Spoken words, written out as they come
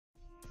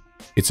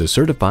It's a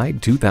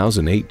certified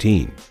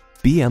 2018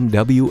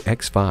 BMW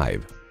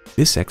X5.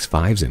 This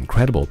X5's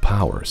incredible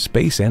power,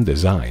 space, and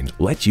design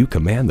lets you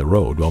command the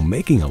road while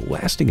making a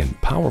lasting and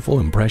powerful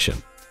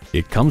impression.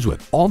 It comes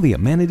with all the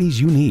amenities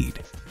you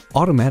need: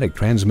 automatic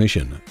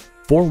transmission,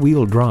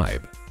 four-wheel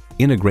drive,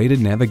 integrated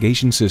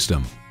navigation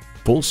system,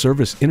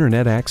 full-service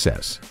internet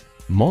access,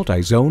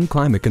 multi-zone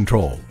climate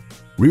control,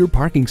 rear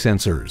parking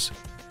sensors,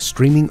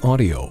 streaming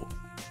audio,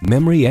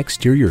 memory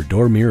exterior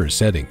door mirror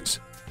settings,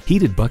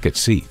 heated bucket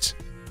seats,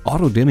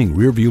 auto-dimming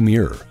rearview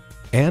mirror,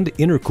 and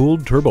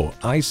intercooled turbo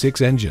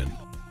i6 engine.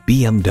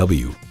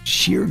 BMW,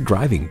 sheer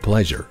driving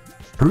pleasure.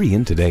 Hurry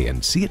in today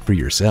and see it for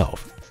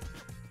yourself.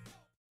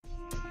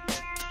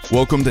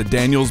 Welcome to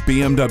Daniel's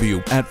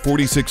BMW at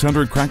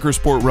 4600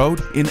 Crackersport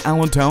Road in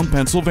Allentown,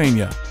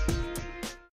 Pennsylvania.